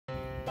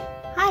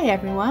Hi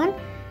everyone,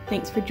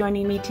 thanks for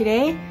joining me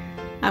today.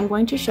 I'm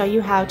going to show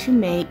you how to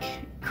make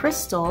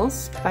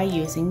crystals by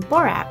using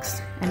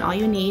borax, and all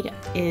you need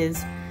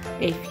is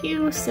a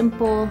few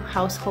simple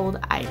household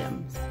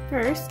items.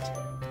 First,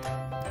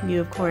 you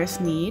of course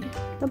need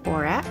the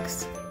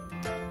borax.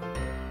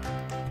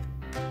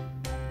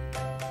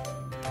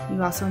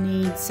 You also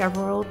need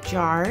several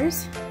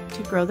jars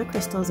to grow the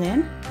crystals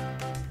in,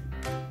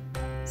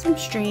 some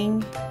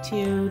string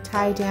to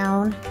tie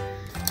down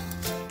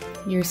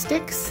your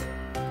sticks,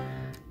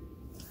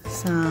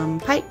 some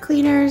pipe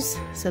cleaners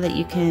so that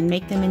you can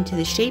make them into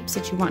the shapes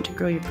that you want to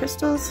grow your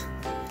crystals,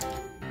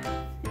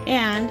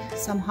 and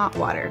some hot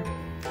water.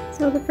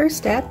 So the first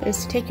step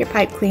is to take your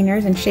pipe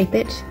cleaners and shape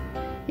it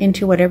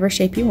into whatever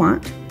shape you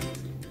want.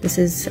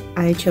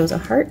 I chose a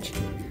heart,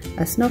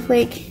 a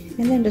snowflake,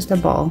 and then just a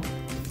ball.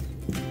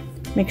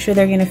 Make sure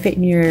they're going to fit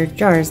in your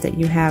jars that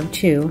you have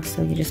too,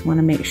 so you just want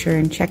to make sure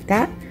and check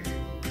that.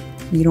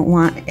 You don't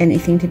want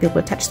anything to be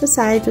able to touch the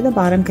sides or the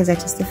bottom because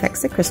that just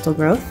affects the crystal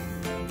growth.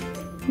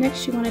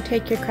 Next, you want to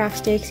take your craft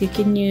sticks. You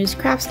can use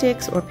craft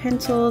sticks or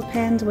pencils,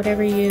 pens,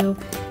 whatever you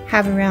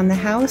have around the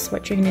house.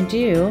 What you're going to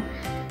do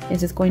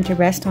is it's going to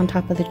rest on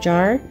top of the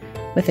jar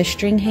with a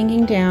string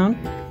hanging down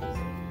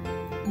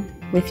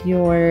with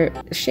your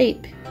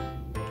shape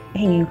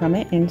hanging from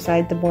it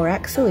inside the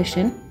borax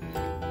solution.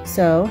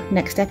 So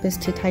next step is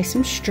to tie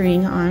some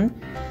string on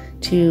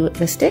to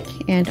the stick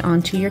and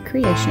onto your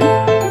creation.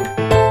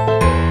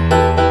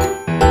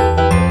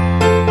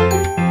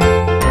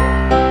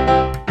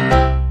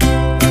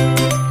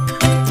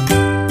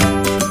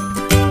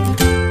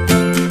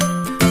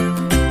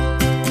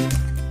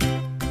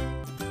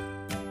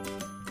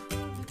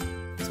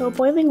 So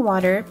boiling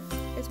water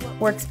is what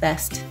works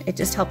best. It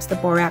just helps the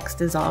borax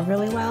dissolve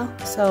really well.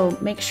 So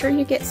make sure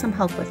you get some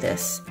help with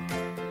this.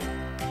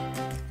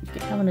 You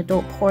can have an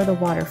adult pour the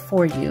water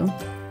for you.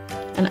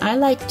 And I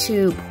like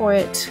to pour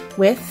it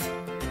with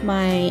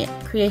my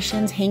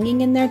creations hanging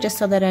in there just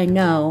so that I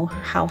know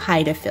how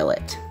high to fill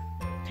it.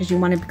 Because you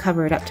want to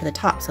cover it up to the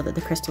top so that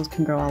the crystals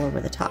can grow all over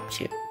the top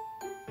too.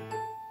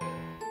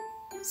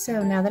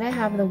 So now that I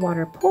have the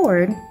water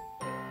poured,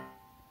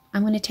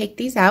 I'm going to take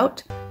these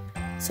out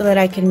so that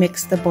I can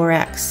mix the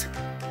borax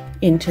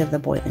into the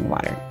boiling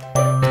water.